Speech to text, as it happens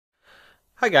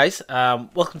Hi guys,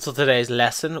 welcome to today's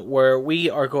lesson where we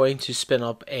are going to spin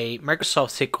up a Microsoft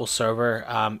SQL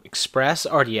Server Express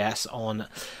RDS on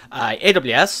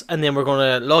AWS, and then we're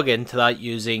going to log into that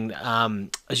using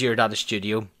Azure Data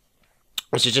Studio,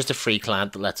 which is just a free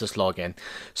client that lets us log in.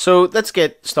 So let's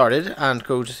get started and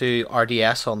go to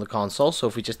RDS on the console. So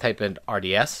if we just type in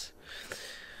RDS,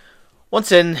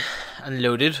 once in and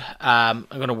loaded, I'm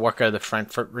going to work out of the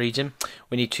Frankfurt region.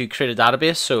 We need to create a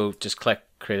database, so just click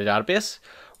create a database.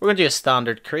 We're going to do a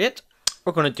standard create.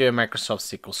 We're going to do a Microsoft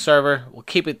SQL Server. We'll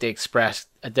keep it the Express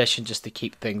edition just to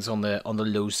keep things on the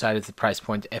low side of the price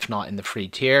point, if not in the free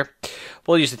tier.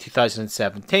 We'll use the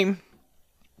 2017.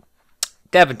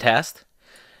 Dev and test.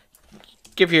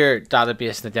 Give your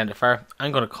database an identifier.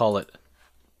 I'm going to call it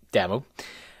demo.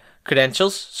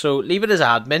 Credentials. So leave it as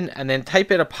admin and then type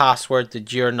in a password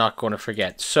that you're not going to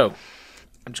forget. So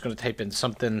I'm just going to type in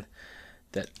something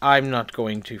that I'm not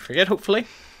going to forget, hopefully.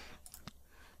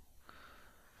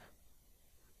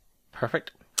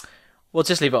 Perfect. We'll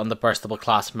just leave it on the burstable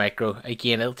class micro.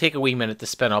 Again, it'll take a wee minute to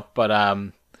spin up, but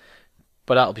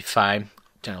that'll be fine.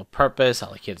 General purpose,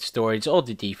 allocated storage, all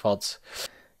the defaults.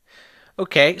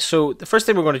 Okay, so the first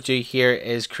thing we're going to do here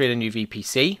is create a new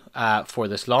VPC for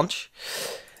this launch.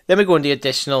 Then we go into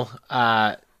additional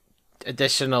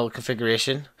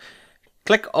configuration.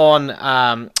 Click on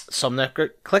subnetwork,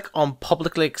 click on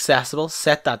publicly accessible,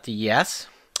 set that to yes.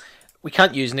 We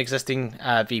can't use an existing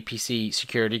VPC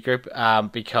security group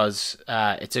because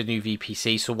it's a new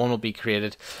VPC, so one will be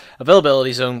created.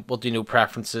 Availability zone, we'll do no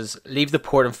preferences. Leave the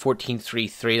port in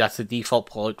 1433, that's the default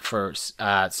port for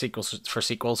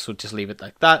SQL, so just leave it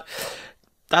like that.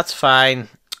 That's fine.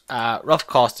 Rough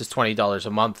cost is $20 a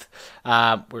month.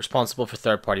 We're responsible for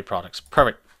third-party products.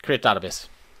 Perfect. Create database.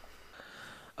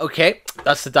 Okay,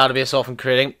 that's the database off and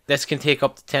creating. This can take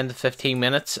up to 10 to 15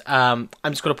 minutes. I'm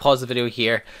just going to pause the video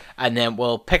here and then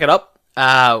we'll pick it up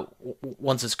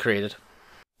once it's created.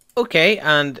 Okay,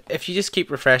 and if you just keep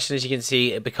refreshing, as you can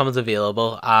see, it becomes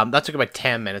available. That took about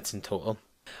 10 minutes in total.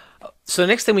 So the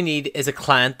next thing we need is a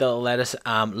client that will let us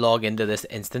log into this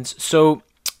instance. So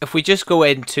if we just go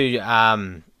into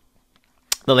the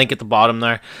link at the bottom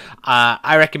there,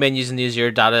 I recommend using the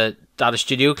Azure Data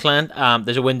Studio client.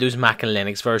 There's a Windows, Mac, and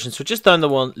Linux version, so just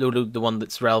download the one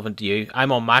that's relevant to you.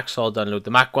 I'm on Mac, so I'll download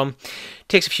the Mac one. It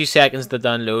takes a few seconds to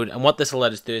download, and what this will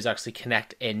let us do is actually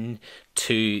connect in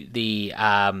to the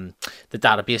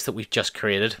database that we've just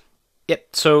created. Yep,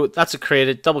 so that's it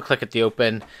created. Double click at the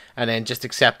open, and then just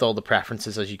accept all the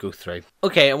preferences as you go through.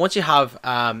 Okay, and once you have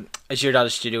Azure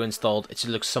Data Studio installed, it should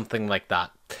look something like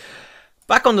that.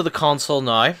 Back onto the console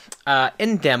now,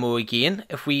 in demo again,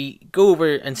 if we go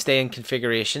over and stay in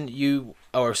configuration, if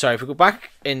we go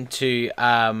back into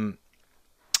our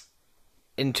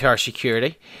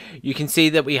security, you can see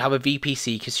that we have a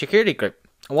VPC security group.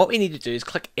 And what we need to do is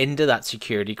click into that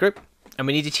security group, and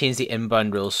we need to change the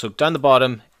inbound rules. So down the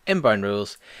bottom, inbound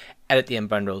rules, edit the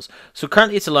inbound rules. So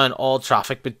currently it's allowing all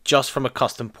traffic, but just from a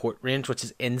custom port range, which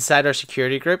is inside our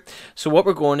security group. So what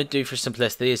we're going to do for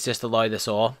simplicity is just allow this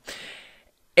all.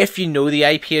 If you know the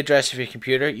IP address of your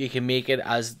computer, you can make it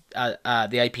as the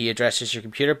IP address is your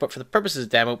computer, but for the purposes of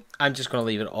demo, I'm just going to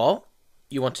leave it all.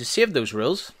 You want to save those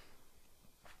rules,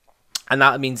 and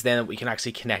that means then that we can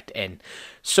actually connect in.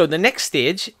 So the next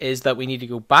stage is that we need to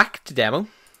go back to demo,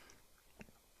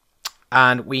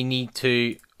 and we need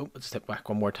to, let's step back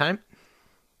one more time.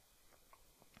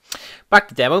 Back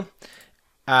to demo.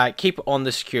 Keep on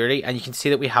the security, and you can see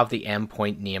that we have the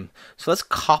endpoint name. So let's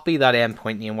copy that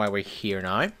endpoint name while we're here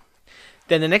now.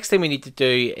 Then the next thing we need to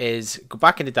do is go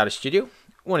back into Data Studio.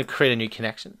 We want to create a new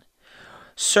connection.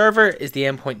 Server is the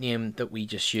endpoint name that we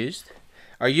just used.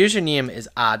 Our username is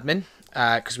admin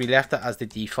because we left it as the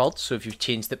default. So if you've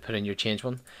changed it, put in your change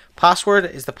one. Password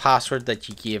is the password that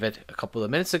you gave it a couple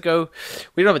of minutes ago.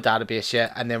 We don't have a database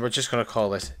yet, and then we're just going to call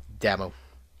this demo.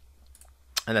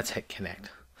 And let's hit connect.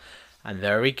 And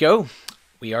there we go.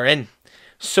 We are in.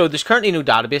 So there's currently no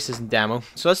databases in demo.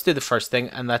 So let's do the first thing,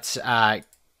 and that's there's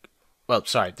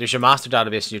your master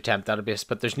database and your temp database,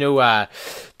 but there's no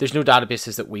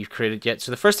databases that we've created yet.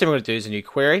 So the first thing we're going to do is a new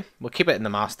query. We'll keep it in the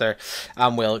master,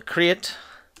 and we'll create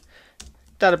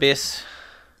database,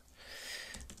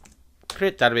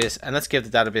 and let's give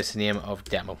the database the name of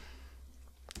demo.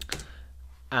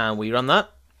 And we run that.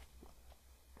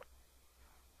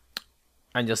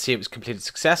 And you'll see it was completed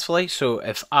successfully. So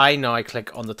if I now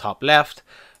click on the top left,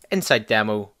 inside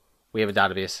demo, we have a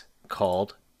database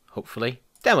called, hopefully,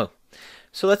 demo.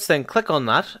 So let's then click on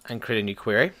that and create a new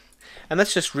query. And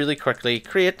let's just really quickly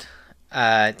create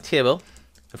a table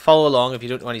and follow along if you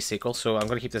don't know any SQL. So I'm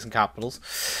going to keep this in capitals.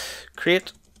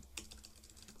 Create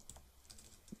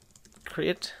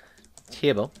create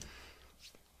table,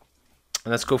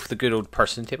 and let's go for the good old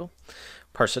person table.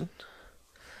 Person,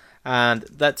 and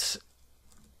let's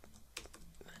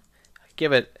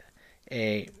give it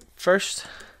a first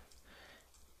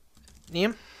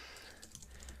name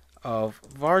of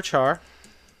varchar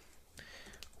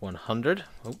 100,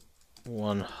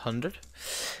 100,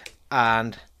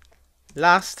 and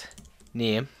last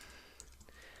name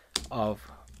of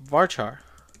varchar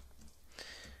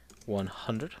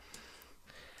 100,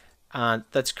 and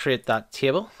let's create that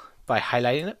table by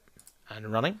highlighting it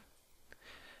and running,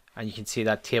 and you can see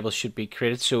that table should be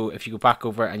created. So if you go back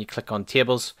over and you click on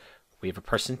tables, we have a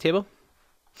person table.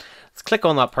 Let's click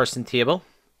on that person table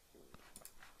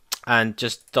and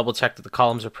just double check that the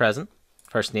columns are present.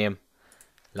 First name,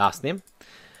 last name.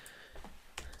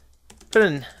 Put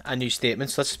in a new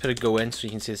statement. So let's just put a go in so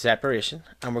you can see the separation.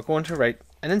 And we're going to write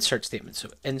an insert statement. So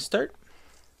insert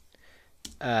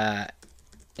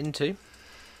into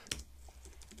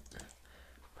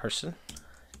person,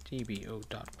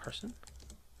 dbo.person,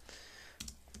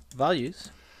 values.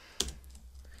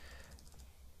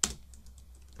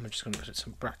 I'm just going to put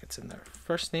some brackets in there.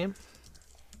 First name.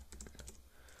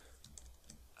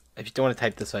 If you don't want to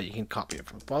type this out, you can copy it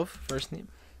from above. First name,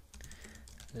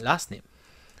 last name,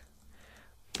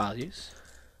 values,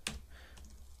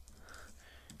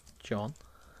 John,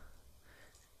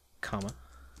 comma,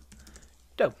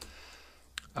 Doe.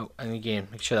 Oh, and again,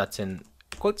 make sure that's in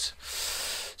quotes.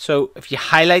 So if you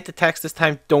highlight the text this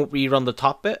time, don't rerun the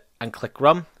top bit and click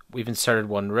run. We've inserted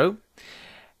one row.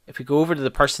 If we go over to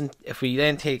the person, if we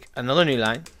then take another new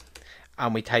line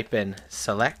and we type in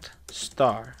select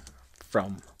star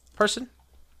from person,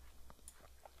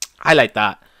 highlight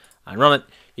that and run it,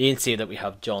 you can see that we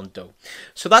have John Doe.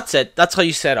 So that's it. That's how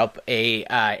you set up a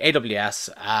AWS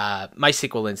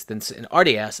MySQL instance in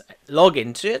RDS, log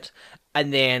into it,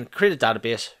 and then create a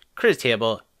database, create a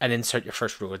table, and insert your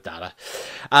first row of data.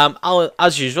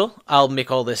 As usual, I'll make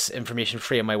all this information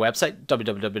free on my website,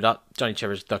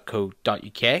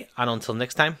 www.johnnychivers.co.uk. And until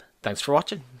next time, thanks for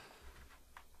watching.